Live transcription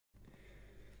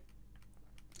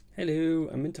Hello,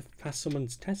 I'm meant to pass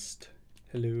someone's test.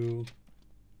 Hello.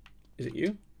 Is it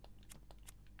you?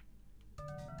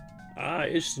 Ah,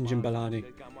 it's Jimbalani.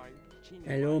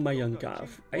 Hello, my young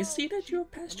Gav. I see that you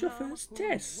have passed your first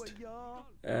test.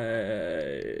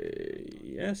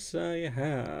 Yes, I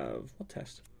have. What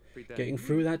test? Getting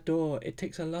through that door. It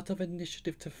takes a lot of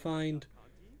initiative to find.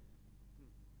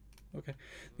 Okay.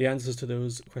 The answers to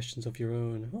those questions of your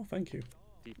own. Oh, thank you.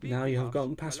 Now you have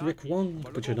gotten past Rick 1,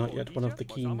 but you're not yet one of the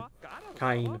keen,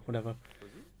 whatever.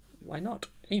 Why not?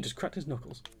 He just cracked his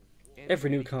knuckles.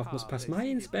 Every new calf must pass my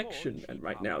inspection, and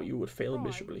right now you would fail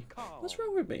miserably. What's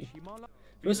wrong with me?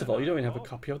 First of all, you don't even have a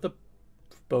copy of the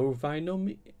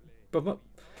Bovinomicon.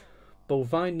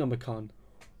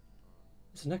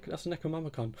 That's a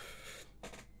Necronomicon.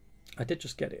 I did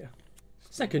just get here.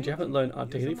 Second, you haven't learned our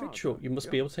daily ritual. You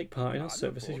must be able to take part in our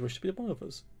service if you wish to be one of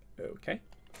us. Okay.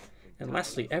 And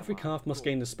lastly, every calf must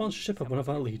gain the sponsorship of one of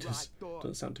our leaders.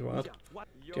 Doesn't sound too hard. Do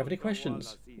you have any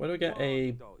questions? Where do I get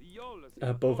a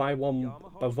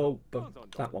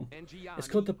that one? It's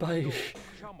called the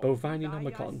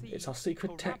Bovinomicon. It's our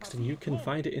secret text, and you can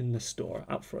find it in the store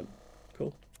out front.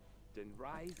 Cool.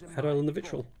 How do I learn the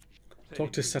ritual?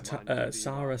 Talk to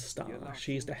Sarah Star.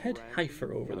 She's the head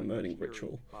heifer over the morning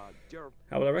ritual.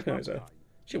 How will I recognize her?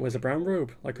 She wears a brown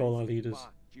robe, like all our leaders.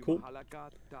 Cool.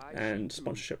 And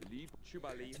sponsorship.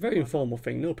 It's a very informal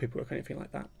thing, no paperwork or anything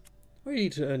like that. All you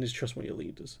need to earn is trust one of your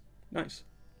leaders. Nice.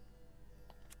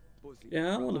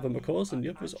 Yeah, I'm one of them, of course, and the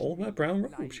others all wear brown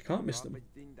robes. You can't miss them.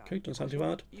 Okay, don't sound too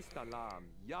hard.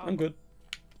 I'm good.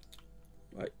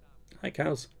 Right. Hi,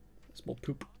 cows. Small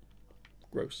poop.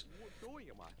 Gross.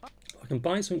 I can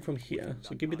buy something from here,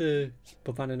 so give me the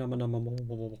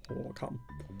Bovinomicon.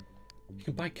 You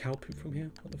can buy cow poop from here?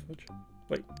 What the fudge?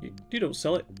 Wait, you don't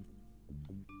sell it?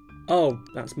 Oh,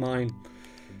 that's mine.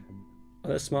 Oh,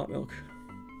 there's smart milk.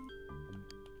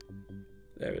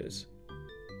 There it is.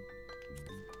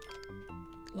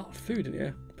 A lot of food in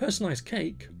here. Personalised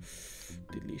cake.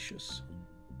 Delicious.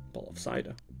 Bottle of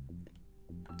cider.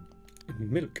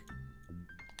 Milk.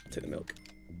 I'll take the milk.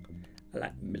 I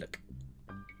like milk.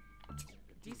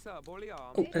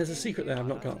 Oh, there's a secret there I've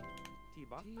not got.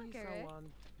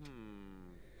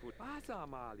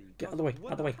 Get out of the way,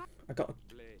 out of the way. I got a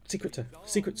secret to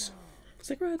secrets.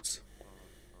 Cigarettes.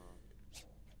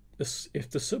 If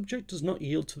the subject does not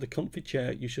yield to the comfy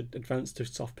chair, you should advance to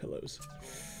soft pillows.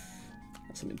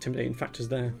 That's some intimidating factors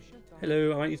there.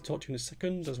 Hello, I might need to talk to you in a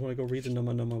second. I just want to go read the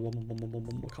number.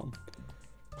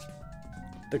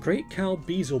 The great cow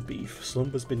Beelzebub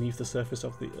slumbers beneath the surface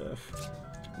of the earth.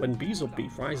 When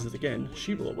Beelzebub rises again,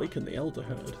 she will awaken the elder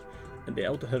herd, and the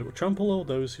elder herd will trample all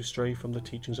those who stray from the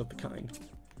teachings of the kind.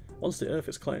 Once the earth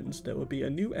is cleansed, there will be a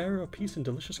new era of peace and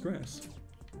delicious grass.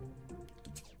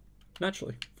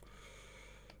 Naturally.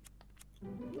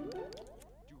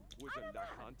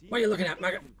 What are you looking at,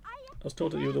 maggot? I was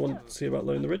told that you were the one to see about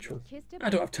learning the ritual. I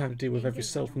don't have time to deal with every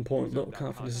self-important little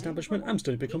calf in this establishment. I'm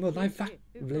studying to become a leveche?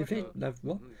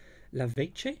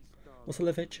 What's a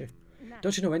leveche?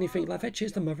 Don't you know anything? Leveche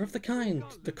is the mother of the kind,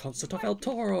 the consort of El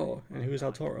Toro. And who is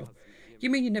El Toro? You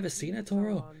mean you've never seen El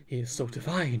Toro? He is so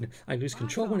divine. I lose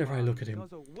control whenever I look at him.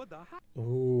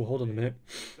 Oh, hold on a minute.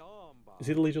 Is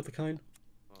he the leader of the kind?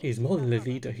 He's more than a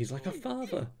leader. He's like a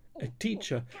father, a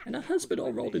teacher, and a husband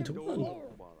all rolled into one.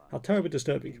 How terribly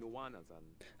disturbing.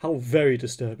 How very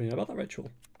disturbing about that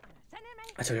ritual.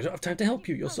 I said I don't have time to help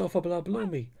you. You're so far below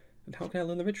me. And how can I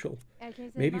learn the ritual?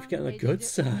 Maybe if you get on the good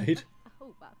side.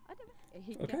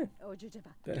 Okay.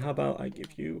 Then how about I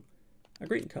give you a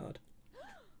greeting card?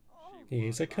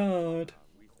 Here's a card.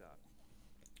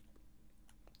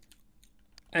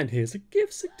 And here's a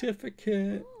gift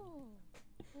certificate.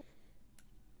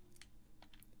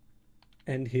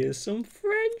 And here's some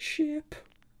friendship.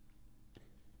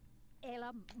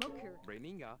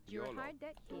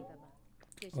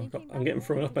 Oh God, I'm getting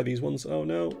thrown off by these ones. Oh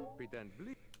no.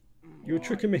 You were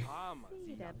tricking me.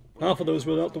 Half of those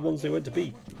were not the ones they were to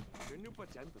be.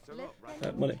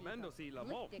 Money.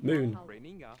 Moon.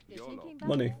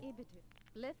 Money.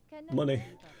 Money.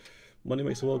 Money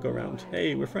makes the world go round.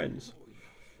 Hey, we're friends.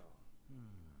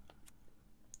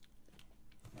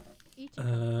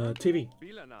 TV.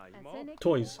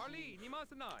 Toys.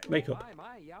 Makeup.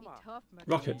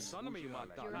 Rockets.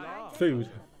 Food.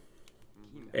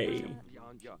 Hey.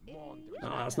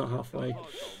 Ah, that's not halfway.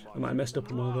 I might have messed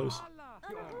up on one of those.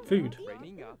 Food.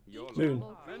 Moon.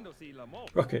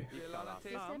 Rocket.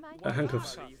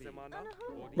 Handcuffs.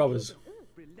 Robbers.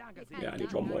 Yeah, I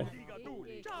need one more.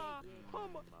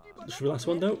 This is the last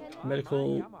one though.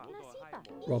 Medical.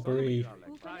 Robbery.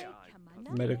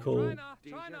 Medical.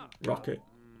 Rocket.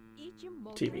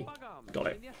 TV. Got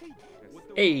it.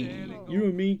 Hey, you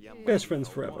and me, best friends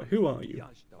forever. Who are you?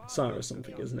 Sarah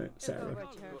something, isn't it? Sarah.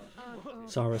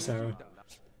 Sarah.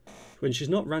 When she's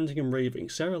not ranting and raving,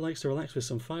 Sarah likes to relax with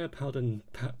some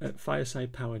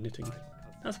fireside power knitting.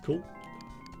 That's cool.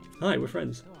 Hi, we're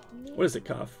friends. What is it,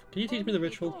 Calf? Can you teach me the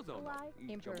ritual?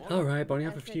 Alright, but I only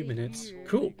have a few minutes.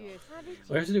 Cool.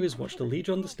 All you have to do is watch the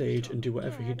leader on the stage and do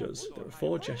whatever he does. There are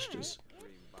 4 gestures.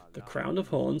 The crown of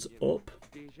horns, up.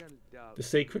 The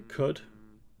sacred cud,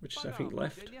 which is I think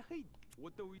left.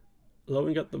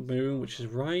 Blowing at the moon, which is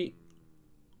right.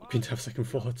 You can have second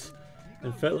thoughts.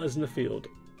 And fertilizing the field.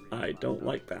 I don't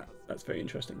like that. That's very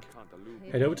interesting.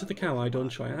 Head over to the cow idol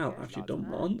and try it out. After you've done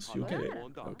once, you'll get it.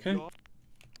 Okay.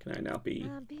 Can I now be...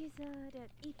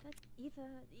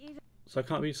 So I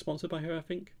can't be sponsored by her, I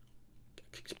think?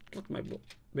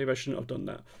 Maybe I shouldn't have done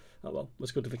that. Oh well,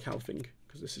 let's go to the cow thing,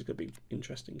 because this is going to be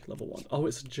interesting. Level 1. Oh,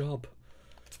 it's a job.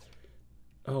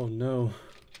 Oh no.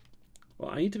 Well,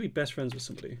 I need to be best friends with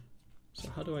somebody. So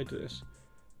how do I do this?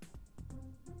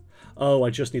 Oh, I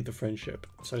just need the friendship.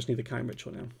 So I just need the kind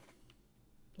ritual now.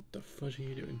 What the fudge are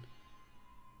you doing?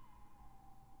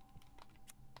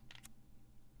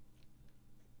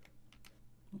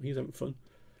 Oh, he's having fun.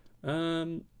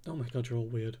 Oh my god, you're all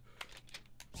weird.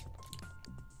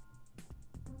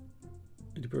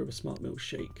 Need to brew up a smart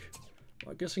milkshake.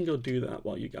 Well, I guess I can go do that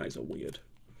while you guys are weird.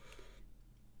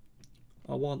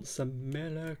 I want some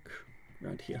milk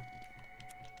right here.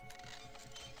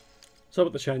 So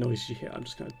about the chair noise you hear, I'm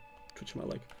just kind of twitching my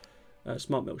leg.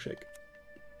 Smart milkshake.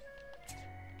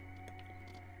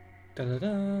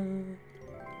 Da-da-da.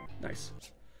 Nice.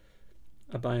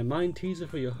 I buy a mind teaser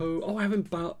for your hoe. Oh, I haven't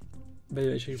bought...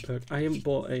 Maybe I should perk. I haven't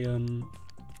bought a... No,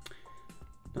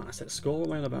 I said score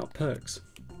around about perks.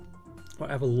 Well,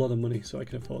 I have a lot of money, so I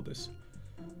can afford this.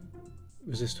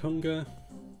 Resist hunger.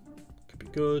 Could be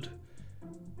good.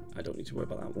 I don't need to worry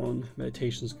about that one.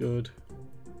 Meditation's good.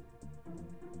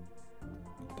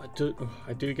 But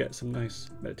I do get some nice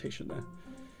meditation there.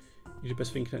 You do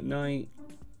best thinking at night.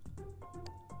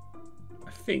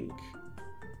 I think...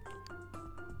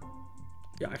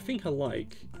 Yeah, I think I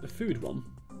like the food one.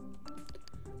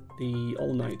 The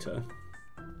all-nighter.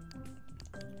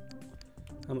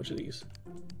 How much are these?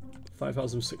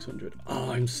 5,600.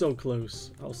 Oh, I'm so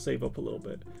close. I'll save up a little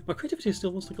bit. My creativity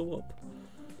still wants to go up.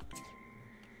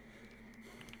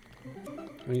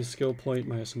 I need a skill point,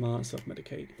 my smart,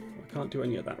 self-medicate. I can't do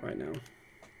any of that right now.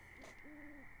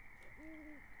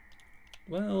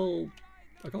 Well,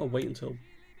 I gotta wait until...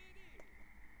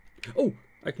 Oh!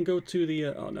 I can go to the...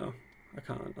 oh no, I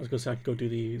can't. I was gonna say I could go do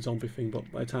the zombie thing,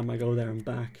 but by the time I go there and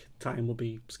back, time will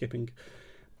be skipping.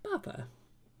 Baba!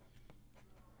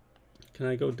 Can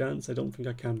I go dance? I don't think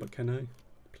I can, but can I?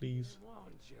 Please. What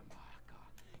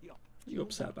are you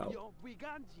upset about?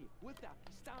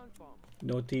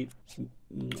 Naughty.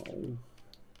 No.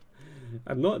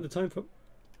 I'm not at the time for...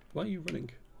 Why are you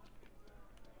running?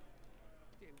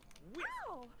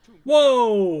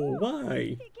 Whoa!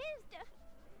 Why?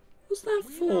 What's that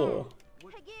for?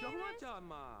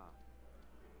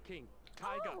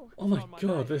 Oh my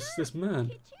god, this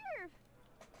man.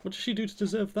 What did she do to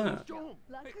deserve that?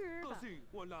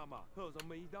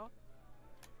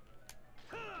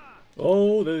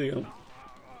 Oh, there you go.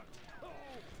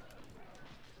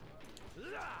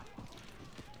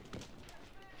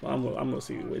 Well, I'm gonna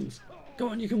see who wins. Go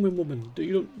on, you can win, woman.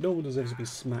 No one deserves to be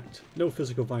smacked. No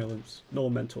physical violence. No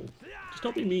mental. Just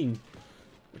don't be mean.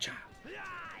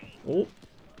 Oh.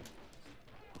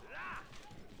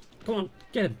 Come on,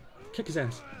 get him. Kick his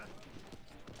ass.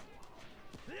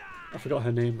 I forgot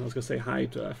her name. I was gonna say hi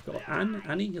to her. I forgot.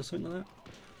 Annie or something like that.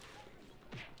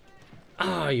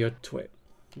 Ah, you twit.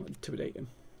 I'm gonna intimidate him.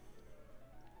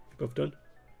 You both done?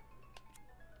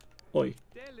 Oi.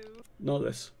 Not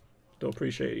this. Don't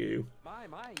appreciate you.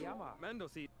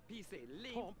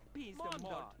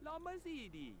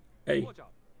 Hey,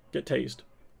 get tased.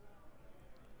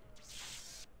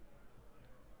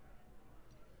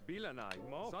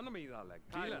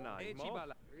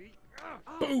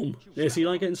 Boom! Yeah, see,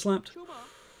 like getting slapped?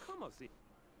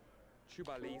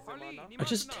 I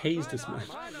just tased this man.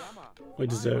 I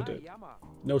deserved it.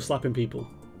 No slapping people.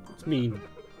 It's mean.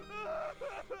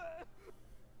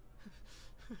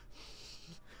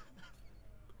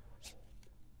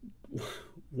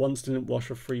 Once didn't wash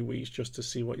for 3 weeks just to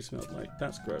see what he smelled like.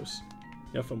 That's gross.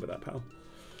 You have fun with that, pal.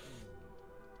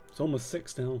 It's almost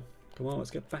 6 now. Come on,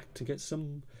 let's get back to get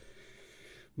some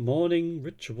morning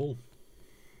ritual.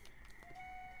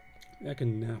 I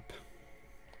can nap.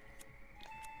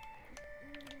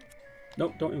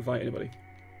 Nope, don't invite anybody.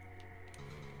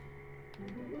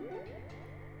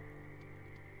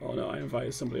 Oh no, I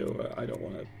invited somebody over. I don't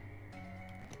want to.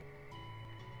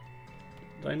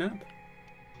 Did I nap?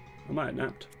 I might have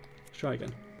napped. Let's try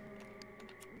again.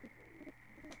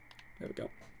 There we go.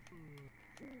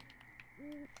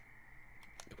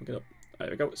 Come on, get up.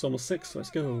 There we go. It's almost 6. Let's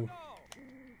go.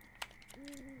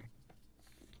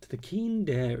 To the Keen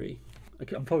Dairy.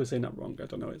 I'm probably saying that wrong. I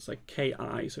don't know. It's like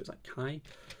K-I, so it's like Kai.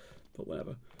 But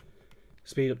whatever.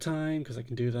 Speed up time, because I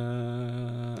can do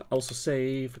that. Also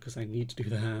save, because I need to do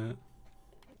that.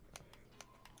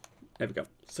 There we go.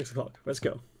 6 o'clock. Let's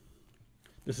go.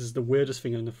 This is the weirdest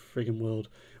thing in the friggin' world.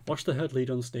 Watch the herd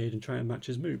leader on stage and try and match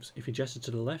his moves. If you gesture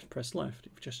to the left, press left.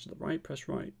 If you gesture to the right, press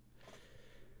right.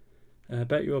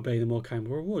 Bet you obey, the more kind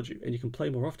will reward you. And you can play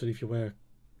more often if you wear...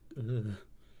 Ugh.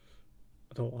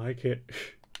 I don't like it.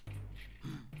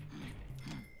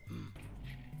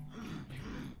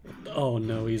 Oh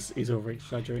no, he's over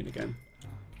exaggerating again.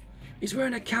 He's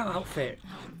wearing a cow outfit.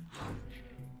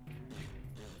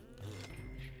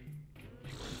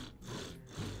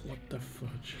 What the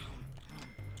fudge?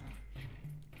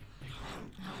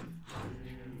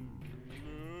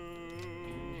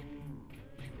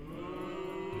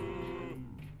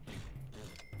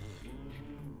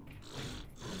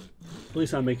 At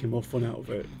least I'm making more fun out of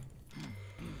it.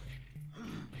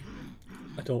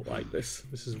 I don't like this.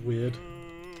 This is weird.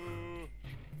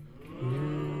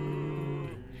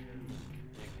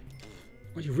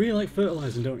 Well, you really like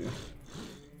fertilizing, don't you?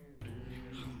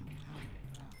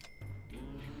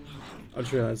 I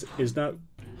just realised, is that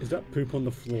poop on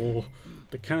the floor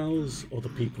the cows or the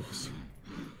people's?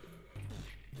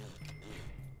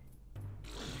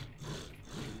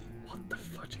 What the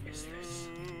fudge is this?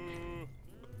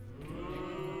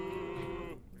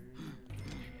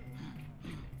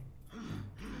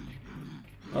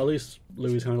 At least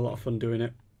Louis having a lot of fun doing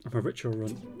it. I'm a ritual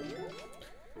run.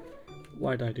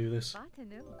 Why'd I do this?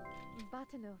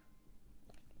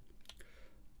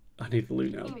 I need the loo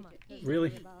now. Really?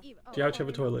 Do you actually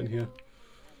have a toilet in here?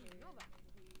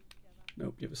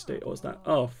 Nope, you have a state. What's that?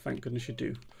 Oh, thank goodness you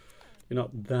do. You're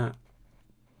not that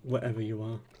whatever you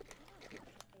are.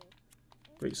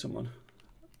 Greet someone.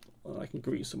 Well, I can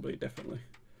greet somebody, definitely.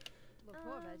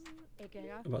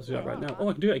 I'm about to do that right now. Oh,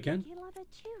 I can do it again.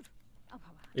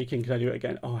 You can I do it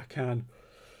again? Oh, I can.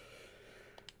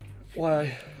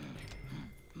 Why?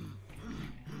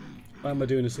 Why am I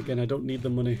doing this again? I don't need the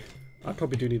money. I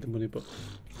probably do need the money, but...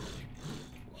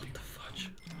 What the fudge?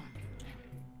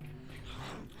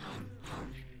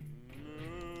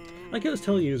 I guess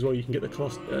telling you as well, you can get the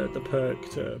perk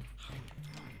to...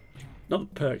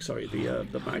 Not the perk, sorry,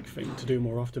 the bag thing to do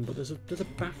more often, but there's a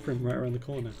bathroom right around the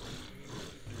corner.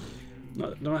 I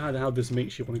don't know how the hell this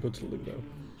makes you want to go to the loo, though.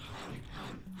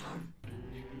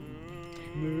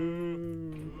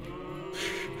 No.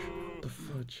 What the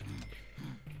fudge?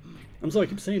 I'm sorry I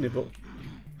keep saying it, but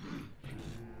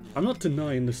I'm not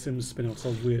denying the Sims spin-offs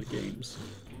are weird games.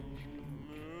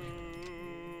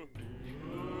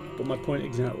 But my point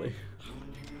exactly.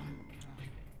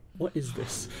 What is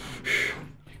this?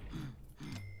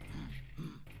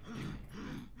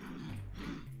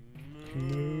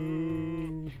 No.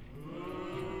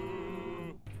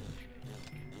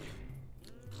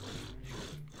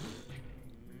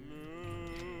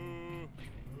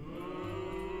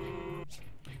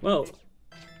 Well,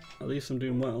 at least I'm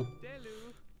doing well.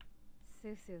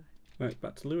 Right,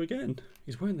 back to Lou again.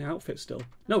 He's wearing the outfit still.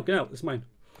 No, get out, it's mine.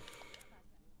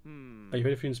 Are you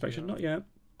ready for your inspection? Not yet.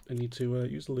 I need to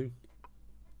use the loo.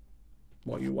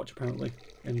 While you watch, apparently,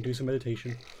 and do some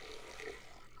meditation.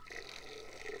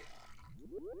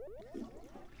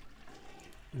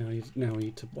 Now I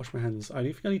need to wash my hands. I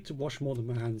think I need to wash more than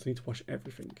my hands. I need to wash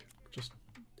everything. Just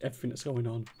everything that's going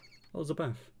on. Oh, there's a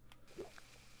bath.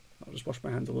 I'll just wash my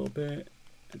hands a little bit,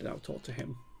 and then I'll talk to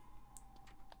him.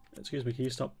 Excuse me, can you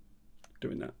stop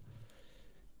doing that?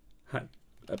 Hi.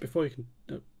 Before you can...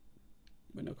 No.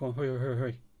 Wait, no, come on,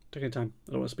 hurry. Take your time.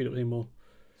 I don't want to speed up anymore.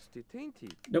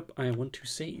 Nope, I want to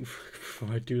save before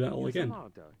I do that all again.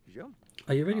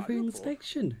 Are you ready for your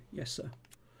inspection? Yes, sir.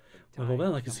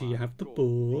 Well, I can see you have the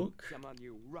book.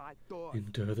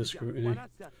 Endure the scrutiny.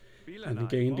 And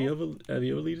gain the other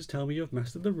leaders tell me you have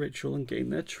mastered the ritual and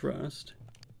gained their trust.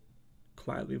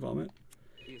 Quietly vomit.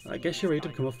 I guess you're ready to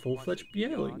become a full-fledged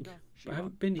yearling. But I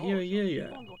haven't been here a year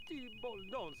yet.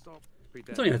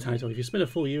 It's only a title. If you spend a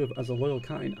full year as a loyal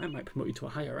kind, I might promote you to a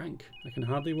higher rank. I can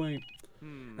hardly wait.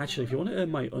 Actually, if you want to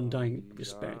earn my undying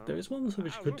respect, there is one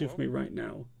service you could do for me right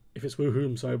now. If it's woohoo,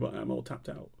 I'm sorry, but I'm all tapped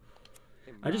out.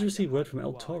 I just received word from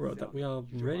El Toro that we are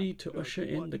ready to usher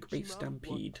in the Great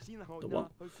Stampede. The what?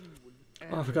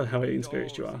 Oh, I forgot how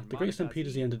inexperienced you are. The Great Stampede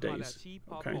is the end of days.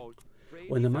 Okay.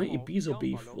 When the mighty Beezle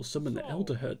Beef will summon the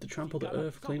Elder Herd to trample the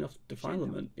earth clean of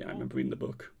defilement. Yeah, I remember reading the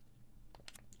book.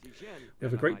 We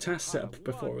have a great task set up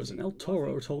before us, and El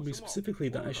Toro told me specifically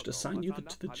that I should assign you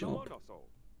to the job.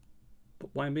 But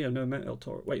why me? I've never met El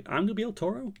Toro. Wait, I'm gonna be El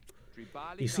Toro?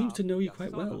 He seems to know you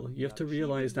quite well. You have to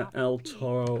realize that El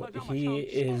Toro, he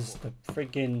is the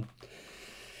friggin...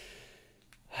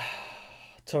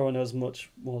 Toro knows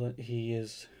much more than he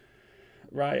is.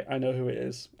 Right, I know who it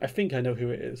is. I think I know who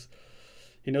it is.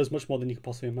 He knows much more than you can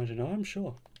possibly imagine. Oh, I'm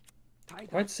sure.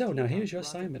 Right, so now here's your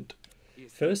assignment.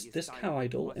 First, this cow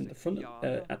idol in the front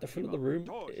at the front of the room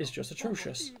is just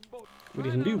atrocious. We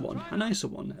need a new one, a nicer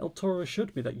one. El Toro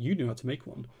assured me that you knew how to make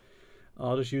one.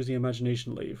 I'll just use the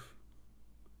imagination leave.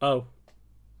 Oh,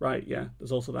 right, yeah,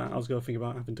 there's also that. I was going to think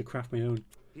about having to craft my own.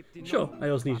 Sure, I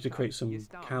also needed to create some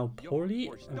cow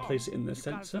poorly and place it in the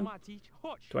sensor.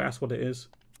 Do I ask what it is?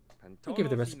 I'll give you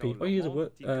the recipe. Or use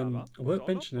a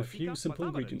workbench and a few simple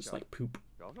ingredients like poop.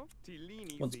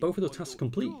 Once both of the tasks are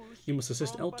complete, you must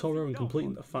assist El Toro in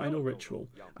completing the final ritual.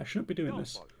 I shouldn't be doing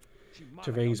this.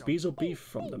 To raise Beezle Beef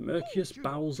from the murkiest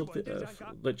bowels of the earth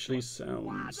literally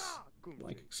sounds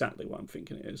like exactly what I'm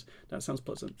thinking it is. That sounds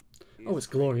pleasant. Oh, it's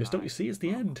glorious. Don't you see? It's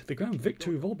the end. The grand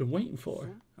victory we've all been waiting for.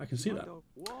 I can see that.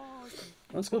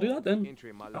 Let's go do that then.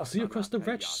 I'll see you across the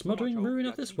wretched, smothering ruin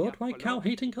of this worldwide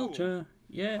cow-hating culture.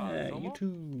 Yeah, you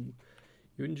too.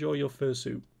 You enjoy your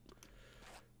fursuit.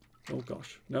 Oh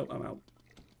gosh. No, I'm out.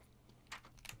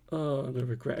 Oh, I'm going to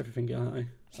regret everything, aren't I?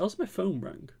 How's my phone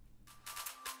rang?